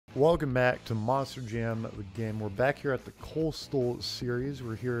Welcome back to Monster Jam, the game. We're back here at the Coastal series.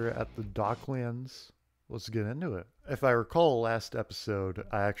 We're here at the Docklands. Let's get into it. If I recall last episode,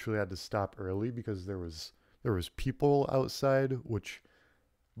 I actually had to stop early because there was people outside, which,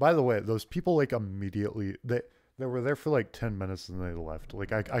 by the way, those people like immediately they were there for like 10 minutes and they left.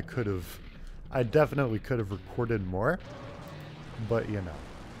 Like I definitely could have recorded more, but you know,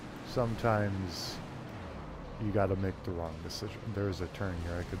 sometimes you got to make the wrong decision. There's a turn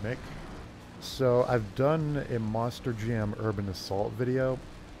here I could make. So I've done a Monster Jam Urban Assault video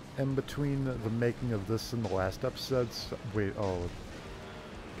in between the making of this and the last episodes. Wait, oh,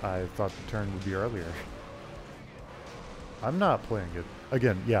 I thought the turn would be earlier. I'm not playing it.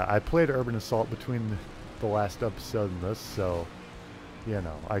 Again, yeah, I played Urban Assault between the last episode and this, so, you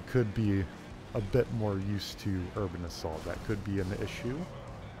know, I could be a bit more used to Urban Assault. That could be an issue.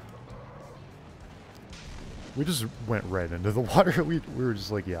 We just went right into the water. We were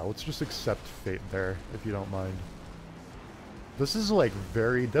just like, yeah, let's just accept fate there, if you don't mind. This is, like,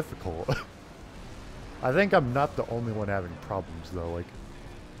 very difficult. I think I'm not the only one having problems, though. Like,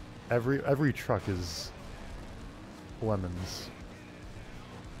 every truck is lemons.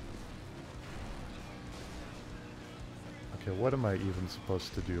 Okay, what am I even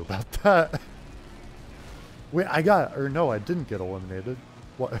supposed to do about that? Wait, I didn't get eliminated.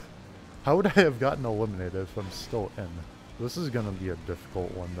 What? How would I have gotten eliminated if I'm still in? This is going to be a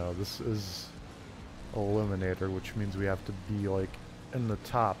difficult one, though. This is eliminator, which means we have to be, like, in the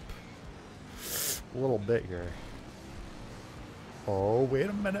top a little bit here. Oh, wait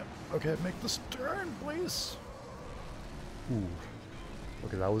a minute. Okay, make this turn, please. Ooh.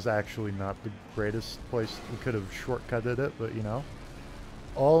 Okay, that was actually not the greatest place. We could have shortcutted it, but, you know.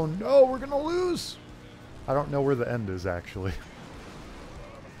 Oh, no, we're going to lose. I don't know where the end is, actually.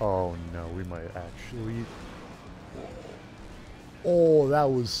 Oh no, we might actually... Oh, that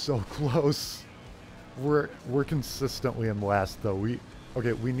was so close. We're consistently in last though. We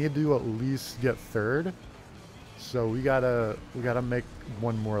need to at least get third. So we gotta make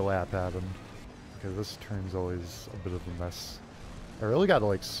one more lap happen. Okay, this turn's always a bit of a mess. I really gotta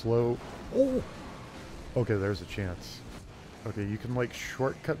like slow. Oh! Okay, there's a chance. Okay, you can like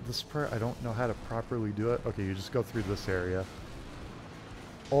shortcut this part. I don't know how to properly do it. Okay, you just go through this area.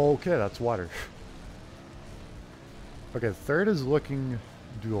 Okay, that's water. Okay, third is looking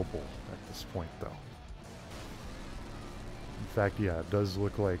doable at this point, though. In fact, yeah, it does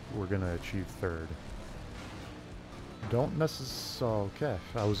look like we're going to achieve third. Don't necessarily... Okay,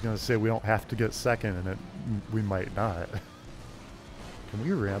 I was going to say we don't have to get second, and we might not. Can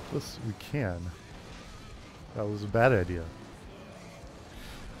we ramp this? We can. That was a bad idea.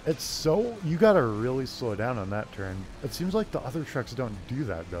 It's so... You gotta really slow down on that turn. It seems like the other trucks don't do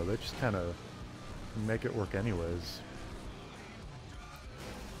that, though. They just kind of make it work anyways.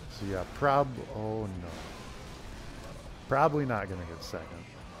 So yeah, oh no. Probably not gonna get second.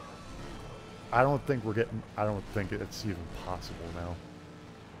 I don't think it's even possible now.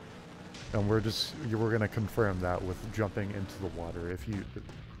 And we're gonna confirm that with jumping into the water. If you...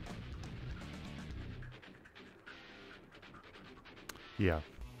 Yeah.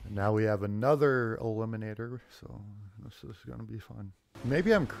 Now we have another eliminator, so this is going to be fun.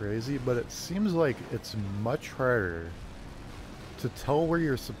 Maybe I'm crazy, but it seems like it's much harder to tell where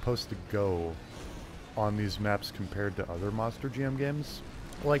you're supposed to go on these maps compared to other Monster Jam games.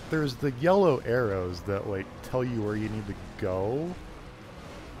 Like, there's the yellow arrows that, like, tell you where you need to go,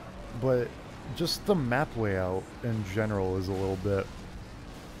 but just the map layout in general is a little bit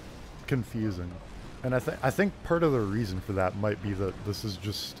confusing. And I think part of the reason for that might be that this is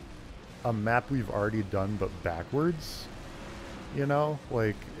just a map we've already done, but backwards. You know?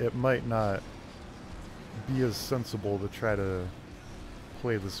 Like, it might not be as sensible to try to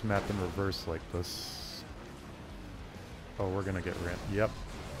play this map in reverse like this. Oh, we're gonna get rammed. Yep.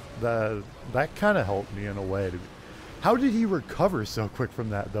 That kind of helped me in a way. How did he recover so quick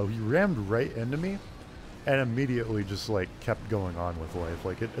from that, though? He rammed right into me and immediately just, like, kept going on with life.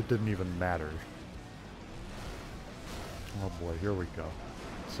 Like, it didn't even matter. Oh boy, here we go.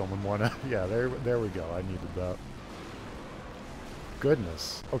 Someone wanna... Yeah, there we go. I needed that.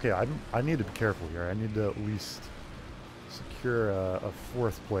 Goodness. Okay, I need to be careful here. I need to at least secure a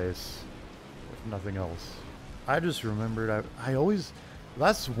fourth place, if nothing else. I just remembered, I always...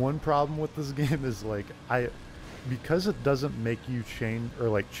 That's one problem with this game is, like, because it doesn't make you change, or,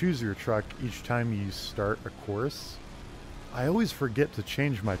 like, choose your truck each time you start a course, I always forget to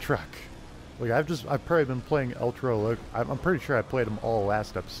change my truck. Like, I've probably been playing Ultra Low. I'm pretty sure I played them all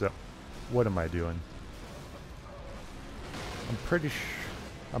last episode. What am I doing? I'm pretty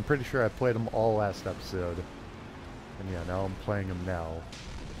sure I played them all last episode. And yeah, now I'm playing them now.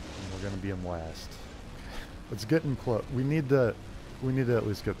 we're gonna be in last. It's getting close. We need to at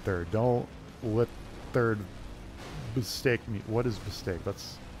least get third. Don't let third mistake me. What is mistake?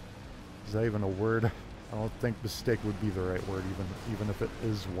 Is that even a word? I don't think mistake would be the right word, even if it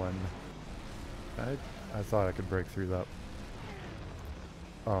is one. I thought I could break through that.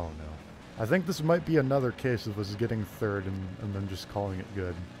 Oh no. I think this might be another case of us getting third and then just calling it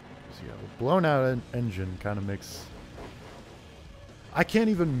good. So yeah, blown out engine kind of makes... I can't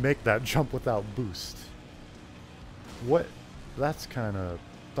even make that jump without boost. What? That's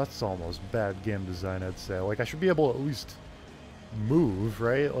almost bad game design, I'd say. Like, I should be able to at least move,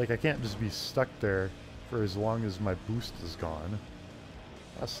 right? Like, I can't just be stuck there for as long as my boost is gone.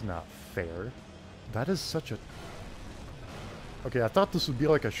 That's not fair. That is such a... Okay, I thought this would be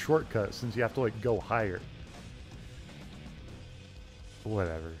like a shortcut since you have to, like, go higher.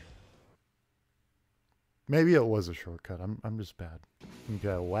 Whatever. Maybe it was a shortcut. I'm just bad.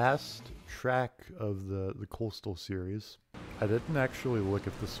 Okay, last track of the Coastal series. I didn't actually look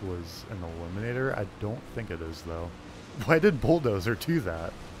if this was an eliminator. I don't think it is, though. Why did Bulldozer do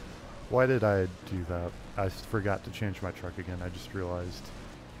that? Why did I do that? I forgot to change my truck again. I just realized.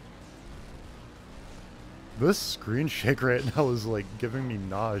 This screen shake right now is like giving me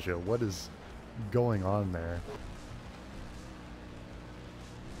nausea. What is going on there?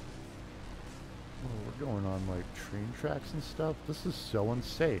 Oh, we're going on like train tracks and stuff. This is so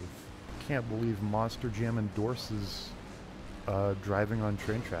unsafe. Can't believe Monster Jam endorses driving on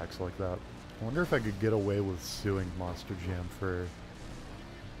train tracks like that. I wonder if I could get away with suing Monster Jam for,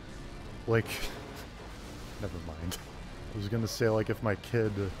 like, never mind. I was gonna say, like, if my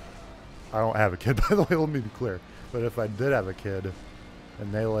kid, I don't have a kid, by the way, let me be clear, but if I did have a kid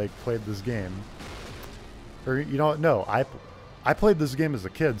and they, like, played this game, or, you know what, no, I played this game as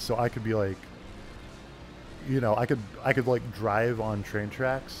a kid, so I could be like, you know, I could like drive on train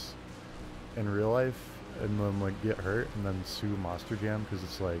tracks in real life and then like get hurt and then sue Monster Jam because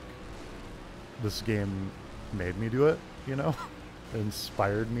it's like this game made me do it, you know? It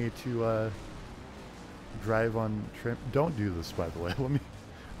inspired me to drive on train. Don't do this, by the way.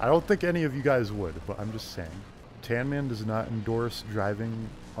 I don't think any of you guys would, but I'm just saying. Tanman does not endorse driving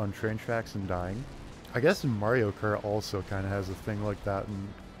on train tracks and dying. I guess Mario Kart also kind of has a thing like that in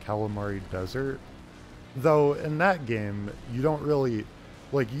Calamari Desert. Though in that game, you don't really,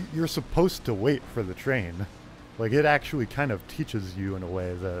 like, you're supposed to wait for the train. Like, it actually kind of teaches you in a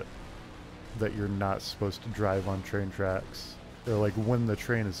way that you're not supposed to drive on train tracks. Or like when the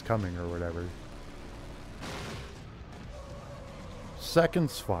train is coming or whatever.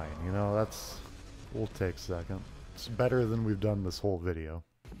 Second's fine, you know, we'll take second. It's better than we've done this whole video.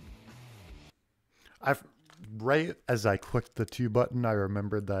 Right as I clicked the 2 button, I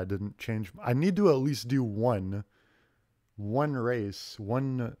remembered that I didn't change. I need to at least do one race,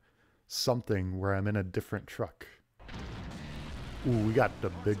 one something where I'm in a different truck. Ooh, we got the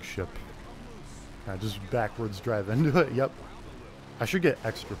big ship. I just backwards drive into it. Yep. I should get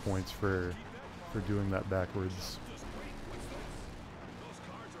extra points for doing that backwards.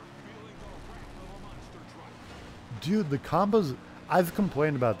 Dude, the combos... I've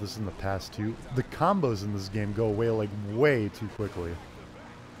complained about this in the past too. The combos in this game go away like way too quickly.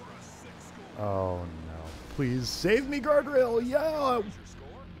 Oh no. Please save me, guardrail! Yeah!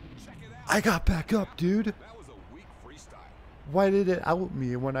 I got back up, dude! Why did it out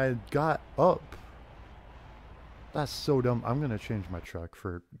me when I got up? That's so dumb. I'm gonna change my truck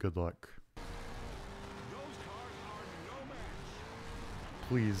for good luck.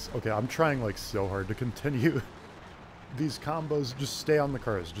 Please. Okay, I'm trying like so hard to continue. These combos, just stay on the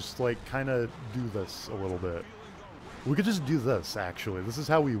cars. Just like kind of do this a little bit. We could just do this actually. This is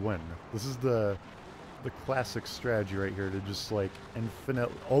how we win. This is the classic strategy right here to just like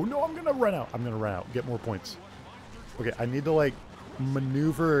infinite. Oh no, I'm gonna run out. I'm gonna run out. Get more points. Okay, I need to like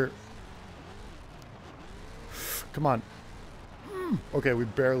maneuver. Come on. Okay, we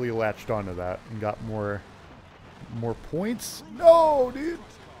barely latched onto that and got more points. No, dude.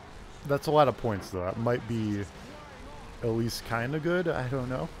 That's a lot of points though. That might be at least kind of good. I don't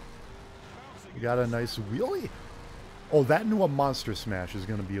know. We got a nice wheelie. Oh, that into a monster smash is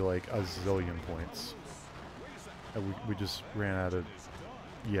going to be like a zillion points. And we just ran out of...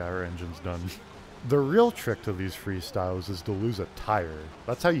 Yeah, our engine's done. The real trick to these freestyles is to lose a tire.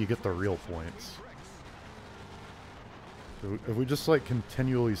 That's how you get the real points. So if we just like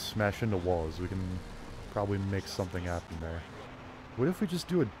continually smash into walls, we can probably make something happen there. What if we just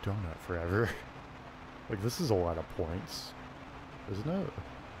do a donut forever? Like, this is a lot of points, isn't it?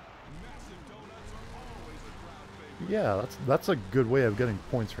 Yeah, that's a good way of getting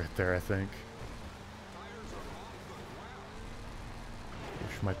points right there, I think.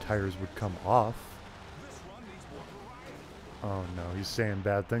 wish my tires would come off. Oh no, he's saying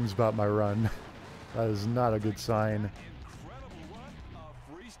bad things about my run. That is not a good sign.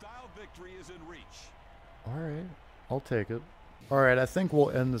 Alright, I'll take it. Alright, I think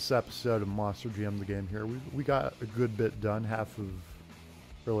we'll end this episode of Monster Jam the game here. We got a good bit done. Half of,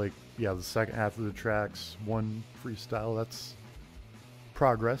 or like, yeah, the second half of the tracks. One freestyle, that's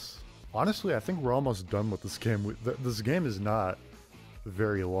progress. Honestly, I think we're almost done with this game. This game is not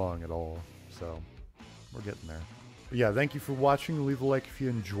very long at all, so we're getting there. But yeah, thank you for watching. Leave a like if you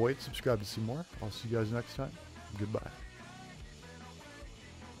enjoyed. Subscribe to see more. I'll see you guys next time. Goodbye.